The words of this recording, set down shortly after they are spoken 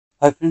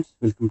Hi friends,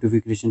 welcome to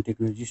Creation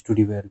Technologies.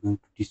 Today we are going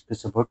to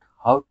discuss about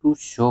how to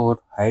show or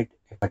hide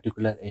a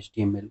particular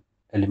HTML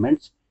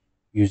elements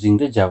using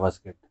the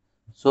JavaScript.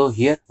 So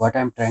here what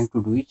I'm trying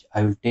to do is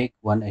I will take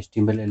one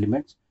HTML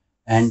elements,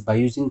 and by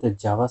using the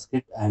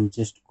JavaScript I'm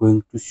just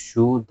going to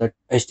show that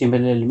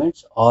HTML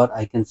elements, or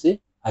I can say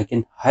I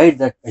can hide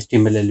that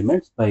HTML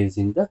elements by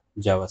using the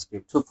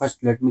JavaScript. So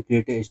first let me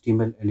create a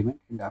HTML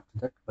element, and after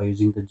that by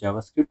using the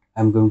JavaScript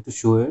I'm going to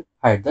show or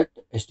hide that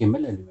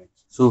HTML element.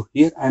 So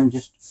here I'm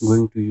just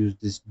going to use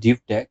this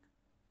div tag,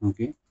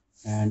 okay,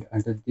 and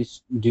under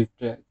this div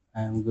tag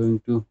I'm going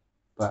to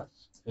pass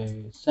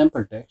a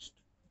sample text,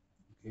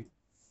 okay,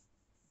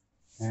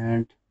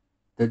 and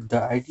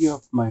the idea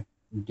of my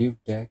div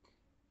tag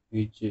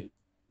is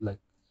like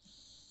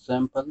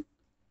sample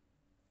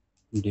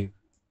div,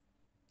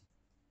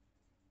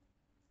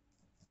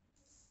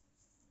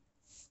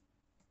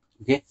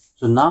 okay.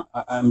 So now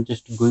I'm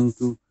just going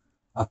to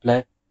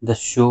apply the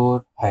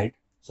show hide.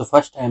 So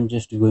first I'm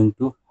just going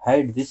to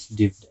hide this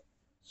div tag.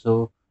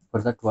 So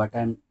for that what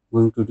I'm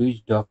going to do is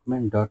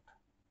document dot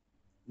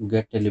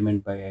get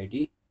element by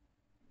id.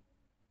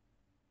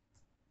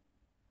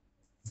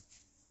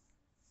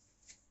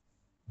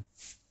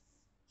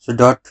 So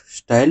dot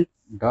style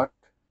dot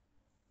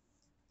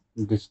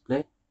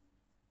display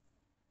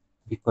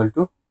equal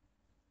to,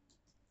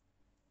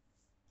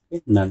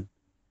 okay, none.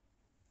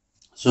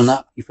 So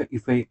now if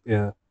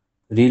I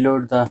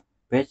reload the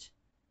page,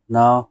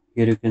 now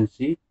here you can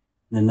see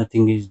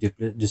nothing is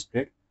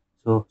displayed.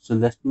 So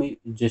let me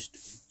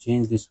just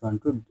change this one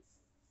to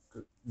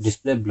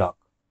display block,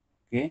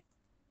 okay.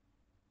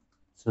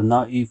 So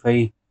now if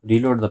I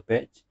reload the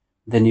page,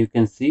 then you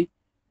can see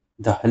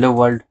the hello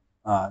world,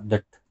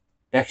 that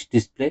text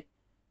display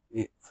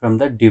from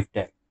the div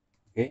tag,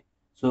 okay.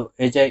 So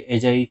as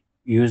I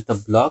use the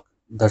block,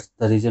 that's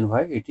the reason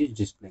why it is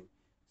displaying.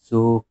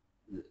 So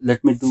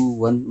let me do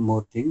one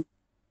more thing.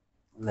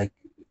 Like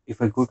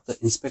if I go to the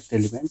inspect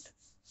element,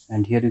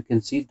 and here you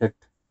can see that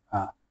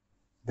uh,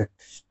 that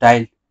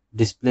style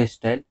display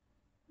style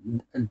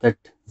that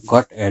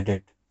got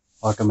added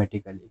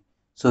automatically.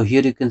 So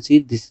here you can see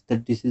this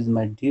is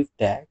my div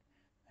tag,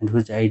 and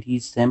whose id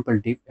is sample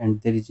div,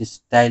 and there is a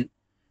style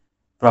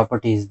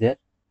property is there,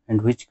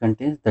 and which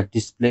contains the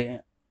display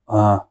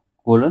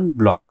colon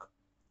block,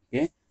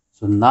 okay.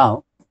 So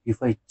now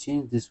if I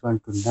change this one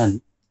to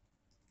none,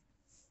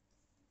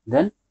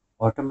 then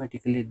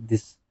automatically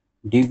this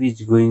div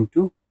is going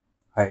to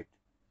hide,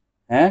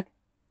 and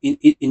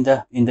in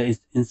the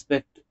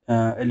inspect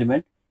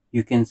element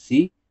you can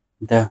see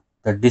the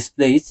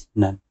display is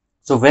none.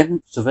 So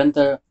when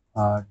the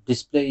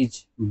display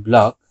is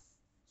blocked,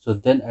 so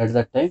then at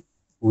that time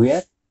we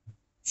are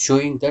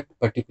showing that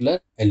particular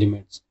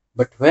elements.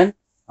 But when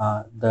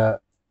the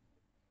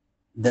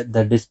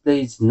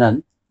display is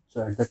none,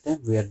 so at that time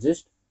we are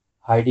just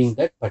hiding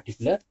that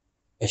particular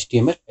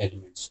HTML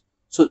elements.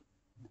 So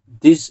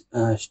this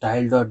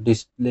style dot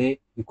display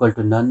equal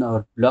to none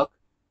or block,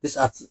 this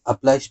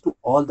applies to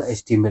all the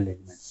HTML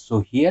elements.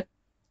 So here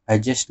I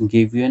just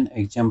gave you an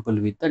example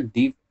with the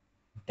div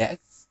tag,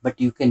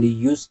 but you can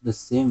use the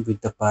same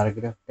with the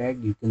paragraph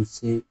tag. You can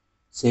say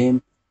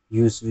same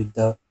use with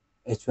the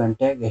h1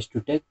 tag,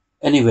 h2 tag,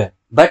 anywhere.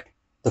 But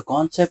the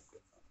concept,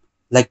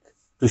 like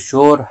to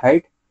show or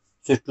hide,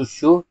 so to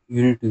show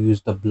you need to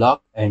use the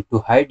block, and to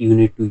hide you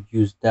need to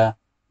use the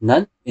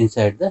none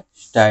inside the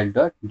style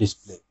dot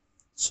display.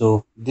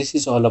 So this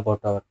is all about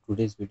our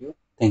today's video.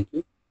 Thank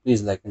you.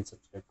 Please like and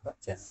subscribe to our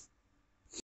channel.